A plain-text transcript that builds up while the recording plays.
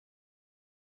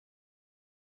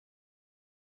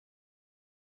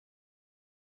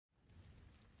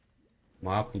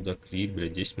Мапу доклеить,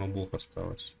 блядь, 10 мобов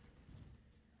осталось.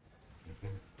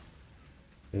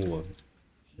 О,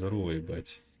 здорово,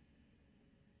 ебать.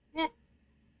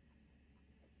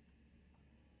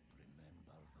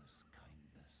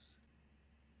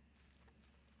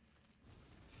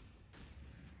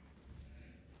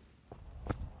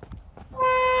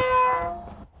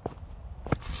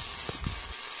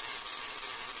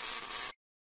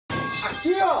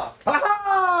 Aqui, ó!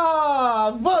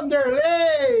 Ah,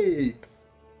 Vanderlei!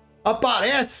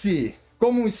 Aparece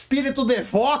como um espírito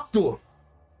devoto!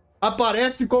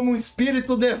 Aparece como um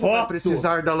espírito devoto! Vai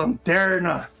precisar da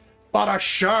lanterna para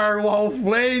achar o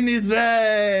All-Flames,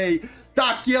 véi!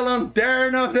 Tá aqui a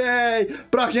lanterna, véi!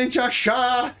 Pra gente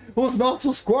achar os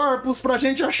nossos corpos, pra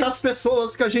gente achar as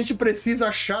pessoas que a gente precisa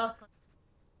achar.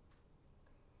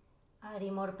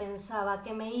 Arimor pensaba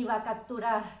que me iba a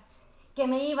capturar, que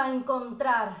me iba a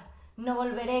encontrar. No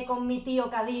volveré con mi tío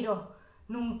Kadiro.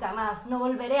 Nunca más. No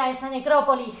volveré a esa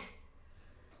necrópolis.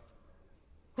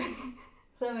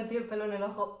 Se me metió el pelo en el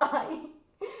ojo. Ay.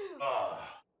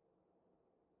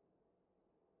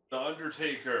 The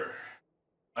Undertaker.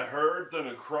 I heard the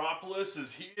Necropolis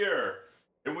is here,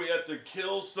 and we have to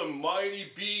kill some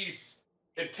mighty beasts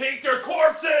and take their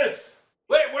corpses!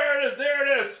 Wait, where it is? There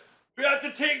it is! We have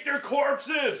to take their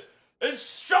corpses and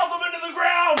shove them into the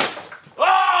ground!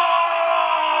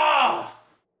 Ah!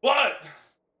 What?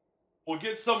 We'll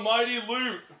get some mighty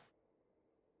loot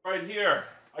right here.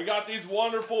 I got these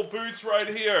wonderful boots right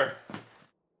here.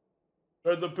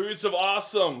 They're the boots of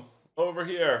awesome over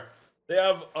here. They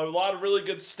have a lot of really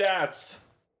good stats.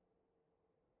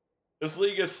 This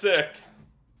league is sick.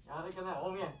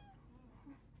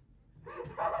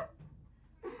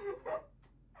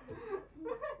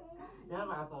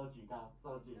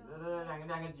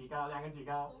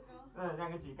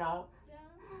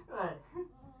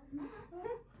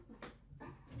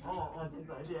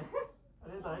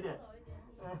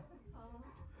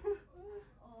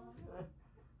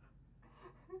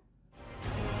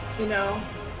 You know,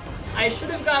 I should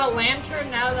have got a lantern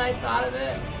now that I thought of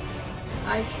it.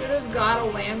 I should have got a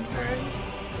lantern.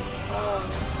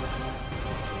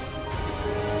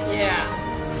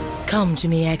 Yeah. Come to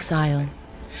me, Exile.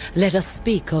 Let us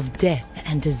speak of death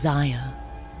and desire.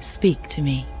 Speak to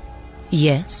me.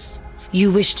 Yes?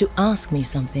 You wish to ask me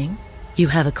something? You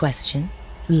have a question?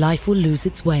 Life will lose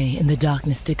its way in the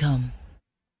darkness to come.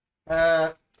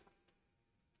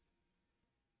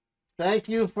 Thank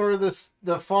you for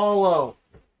the follow.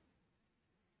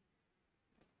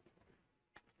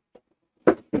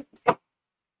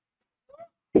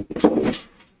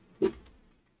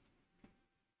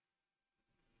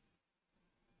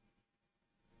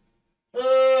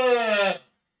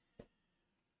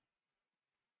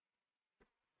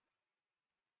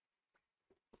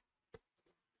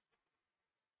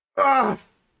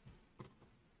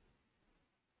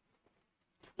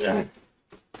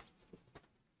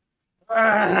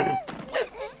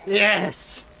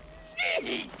 Yes.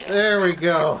 There we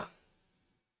go.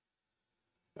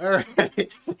 All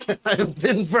right. I've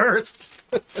been birthed.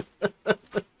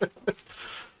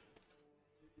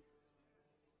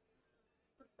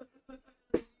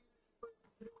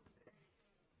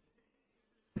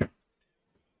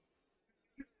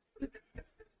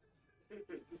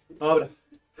 Dobra.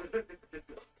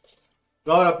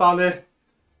 Dobra, pany.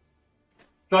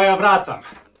 To ja wracam.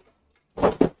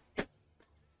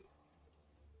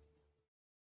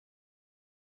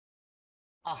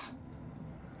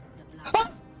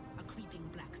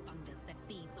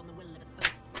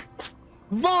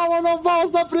 Vamos,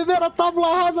 vamos na primeira tábua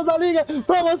rosa da liga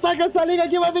pra mostrar que essa liga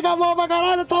aqui vai ficar boa pra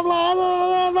caralho. Tábua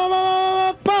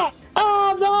rosa. Pá!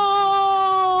 Ah, não!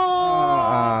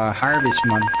 Harvest,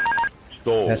 mano.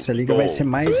 Essa liga vai ser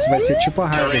mais. Vai ser tipo a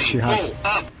Harvest, raça.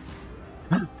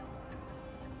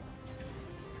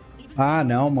 Ah,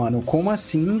 não, mano. Como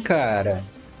assim, cara?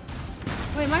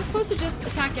 Wait, am I supposed to just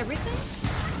attack everything?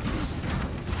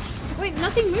 Wait,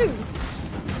 nothing moves.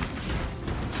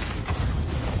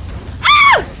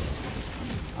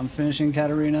 I'm finishing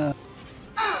Katarina.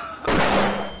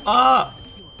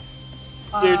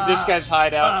 Dude, this guy's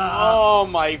hideout. Oh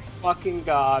my fucking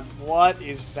god. What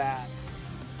is that?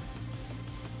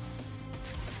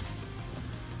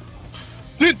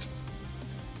 Dude!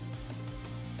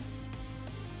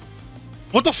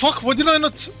 What the fuck? Why did I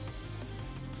not...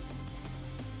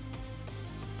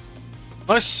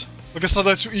 Nice. I guess now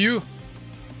that's EU.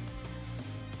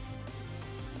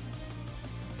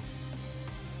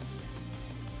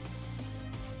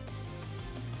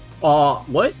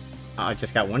 What? I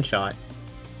just got one shot.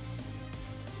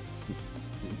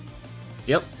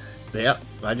 Yep.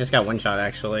 I just got one shot,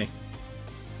 actually.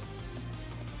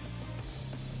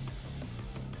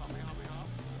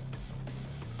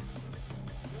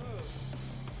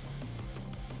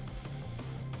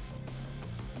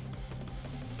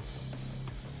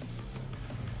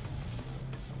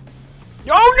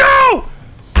 Oh no!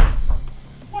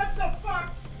 What the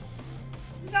fuck?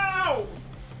 No!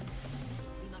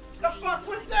 The fuck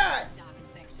was that?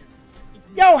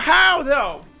 Yo, how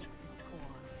though?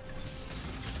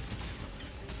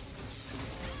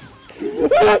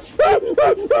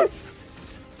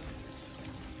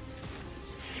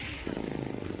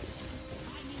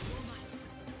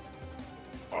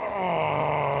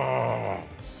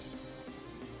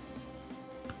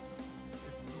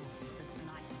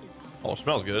 Oh,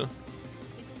 smells good.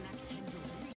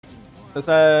 This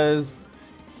says,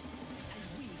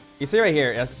 you see right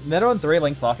here, yes, minimum 3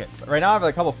 link sockets. Right now I have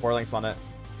a couple 4 links on it.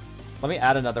 Let me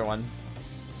add another one.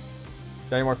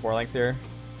 Do any more 4 links here?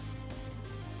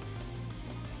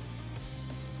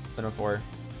 Minimum 4.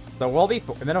 So we'll be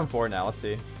minimum 4 now. Let's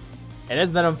see. It is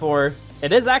minimum 4.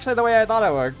 It is actually the way I thought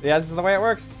it worked. Yeah, this is the way it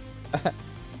works.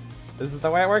 This is the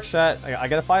way it works, chat. I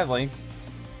get a 5 link.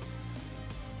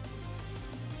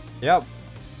 Yep.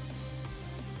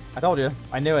 I told you.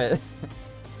 I knew it.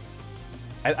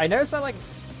 I noticed that, like...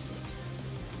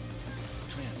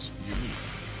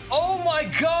 Oh my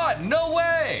god, no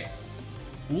way!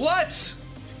 What?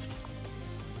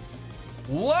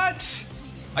 What?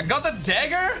 I got the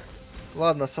dagger?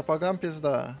 Ладно, сапогам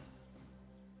пизда.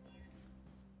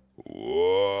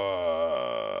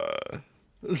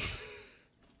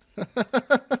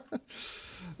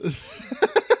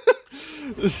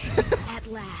 At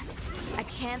last, a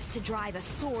chance to drive a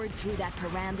sword through that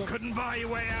Parandus. Couldn't buy your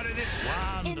way out of this.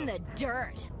 In the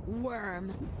dirt,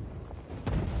 worm.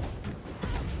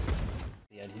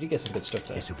 Yeah, you do get some good stuff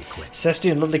there.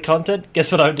 Cestian, lovely content.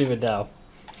 Guess what I'm doing now?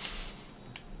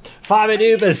 Farming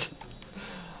Ubers!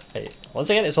 Hey, once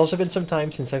again, it's also been some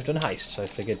time since I've done heist, so I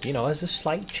figured, you know, as a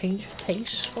slight change of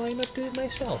pace, why not do it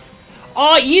myself?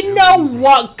 Oh, you know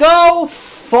what? Go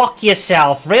fuck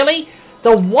yourself, really?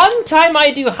 The one time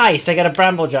I do heist, I get a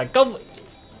Bramblejack. Go...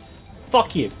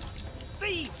 Fuck you.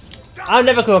 I'm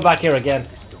never coming back here again.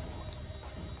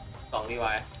 Oh,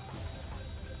 Levi.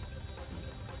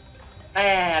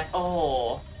 At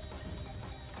all.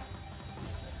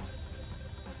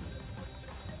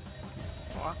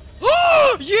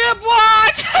 Yeah,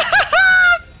 what?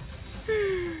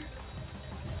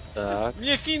 Так.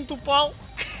 Мне финт упал.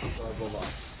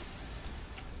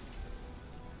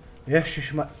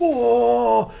 Ježišma.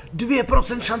 Oh,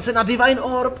 2% šance na Divine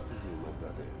Orb.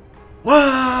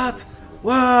 What?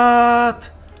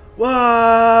 What?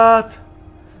 What?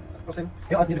 Prosím.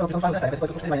 Jo, ale mě to tam fáze, to je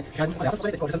Divine. Já jsem to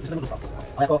teď, že jsem to dostal.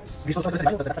 Ale jako, když to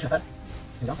Divine, to je strašně fér.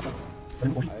 Si dám se to. To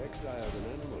nemůžu použít.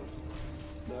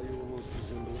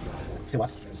 Si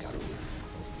what?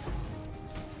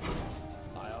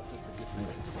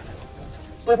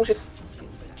 To je bullshit.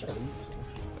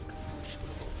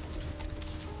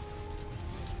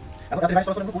 Já ty Divine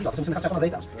nemůžu používat, protože musím nechat třeba na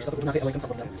Zejta. Když se to na ty Awaken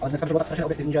supportem. Ale dneska bylo tak strašně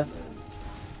objektivní, že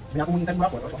jsem nějakou ten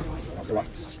buraku neprošlo. No, si what?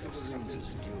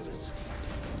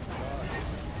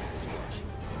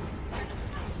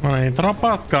 No niin,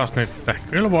 dropatkaas nyt.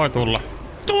 Kyllä voi tulla.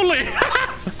 Tuli!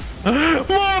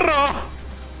 Moro!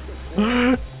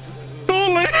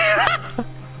 Tuli!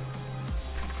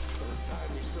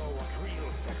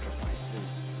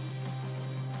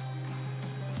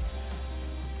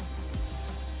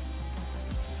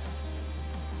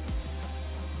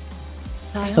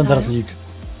 Standardík.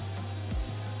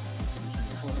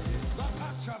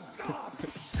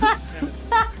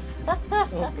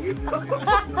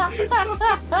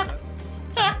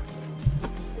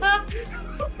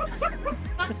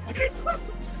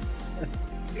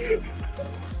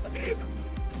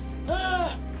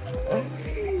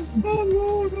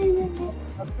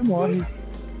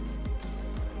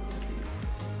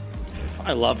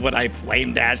 I love when I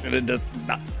flame dash and it does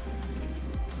not.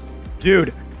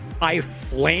 Dude, I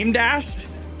flame dashed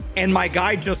and my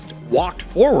guy just walked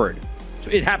forward.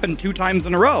 It happened 2 times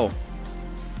in a row.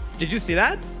 Did you see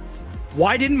that?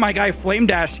 Why didn't my guy flame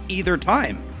dash either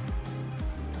time?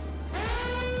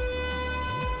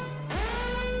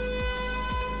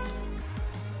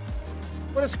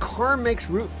 What is Carmix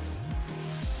root?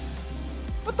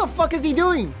 What the fuck is he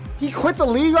doing? He quit the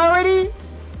league already?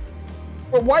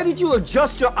 Or why did you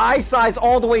adjust your eye size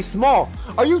all the way small?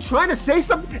 Are you trying to say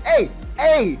something? Hey!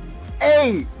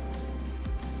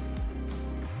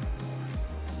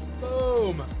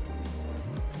 Boom!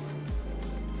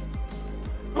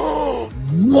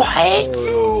 What?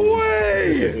 No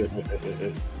way!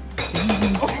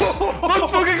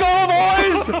 Let's fucking go,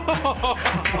 boys!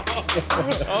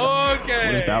 Okay.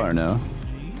 What does Balor know?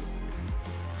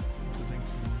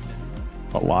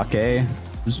 Balake?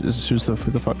 Who's the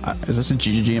who the fuck? Is this a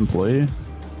GGG employee?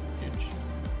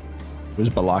 Who's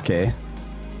Balake?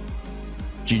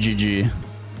 GGG.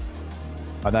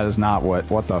 Oh, that is not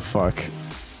what the fuck?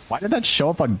 Why did that show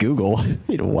up on Google?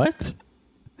 Wait, what?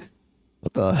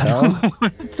 What the hell?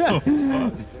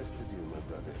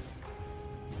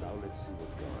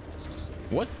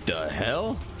 What the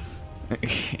hell?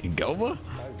 Goba?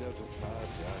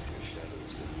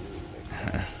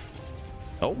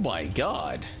 Oh my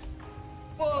god.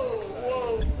 Whoa,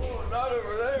 whoa, whoa, not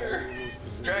over there.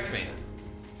 Distract me.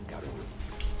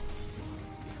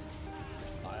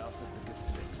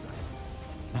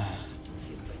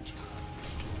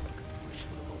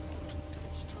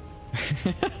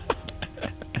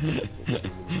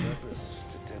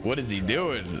 What is he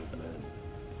doing?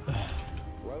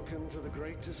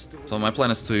 So my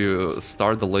plan is to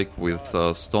start the lake with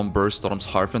Stormburst, Storm's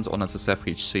Harvent on SSF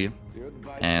HC.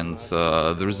 And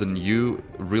there is a new,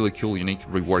 really cool, unique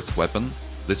rewards weapon.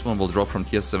 This one will drop from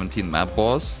TS17 map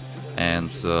boss. And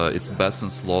it's best in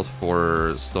slot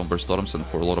for Stormburst Storms and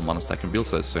for a lot of mana stacking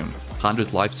builds, I assume.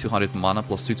 100 life, 200 mana,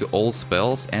 plus 2 to all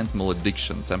spells, and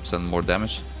Malediction. 10% more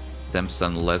damage,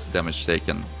 10% less damage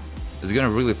taken. It's gonna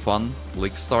be really fun.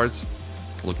 League starts.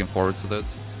 Looking forward to that.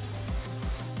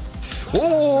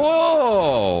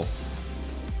 Whoa!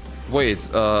 Wait,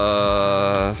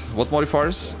 what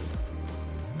modifiers?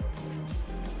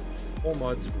 All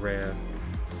mods, rare,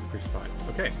 crucified.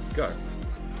 Okay, go.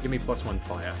 Give me +1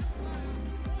 fire.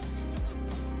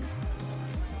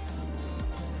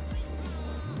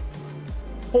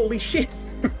 Holy shit!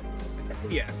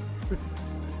 Yeah.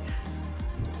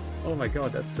 Oh my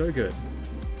god, that's so good.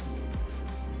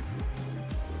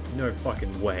 No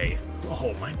fucking way.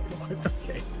 Oh my god,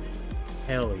 okay.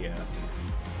 Hell yeah.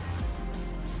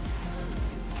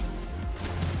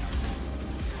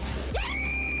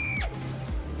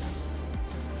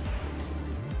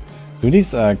 Do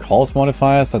these calls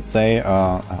modifiers that say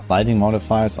lightning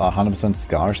modifiers are 100%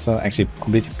 scarcer actually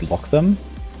completely block them?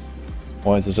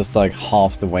 Or is it just like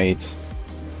half the weight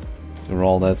to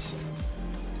roll that?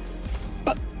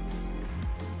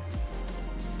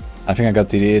 I think I got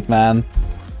DD'd, man.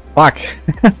 Fuck!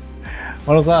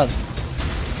 What was that?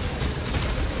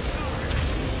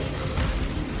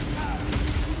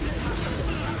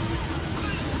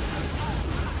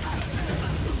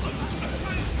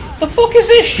 The fuck is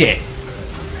this shit?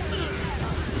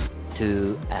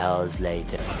 2 hours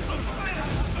later.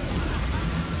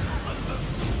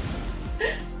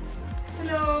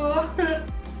 Hello.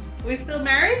 We still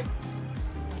married?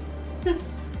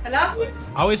 Hello?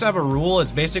 I always have a rule.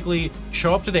 It's basically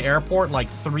show up to the airport like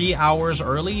 3 hours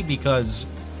early because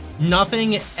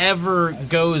nothing ever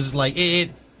goes like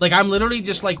it. Like I'm literally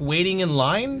just like waiting in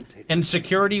line and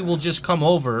security will just come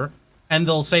over and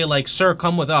they'll say like, "Sir,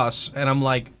 come with us." And I'm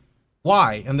like,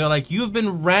 "Why?" And they're like, "You've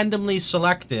been randomly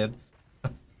selected."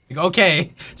 Like,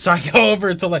 okay, so I go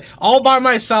over to like all by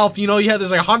myself. You know,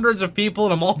 there's like hundreds of people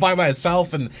and I'm all by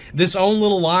myself in this own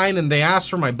little line. And they asked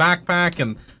for my backpack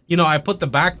and. You know, I put the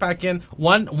backpack in.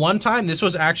 One time, this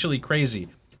was actually crazy.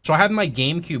 So I had my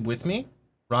GameCube with me,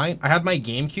 right? I had my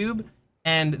GameCube,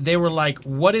 and they were like,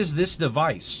 "What is this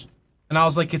device?" And I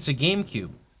was like, "It's a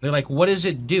GameCube." They're like, "What does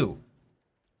it do?"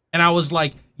 And I was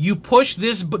like, "You push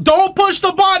this, don't push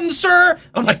the button, sir!"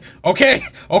 I'm like, okay,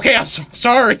 I'm so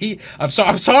sorry. I'm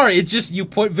sorry. It's just you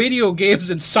put video games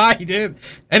inside it,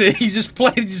 and you just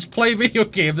play video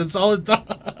games. That's all it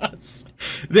does.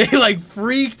 They like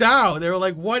freaked out. They were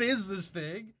like, "What is this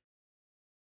thing?"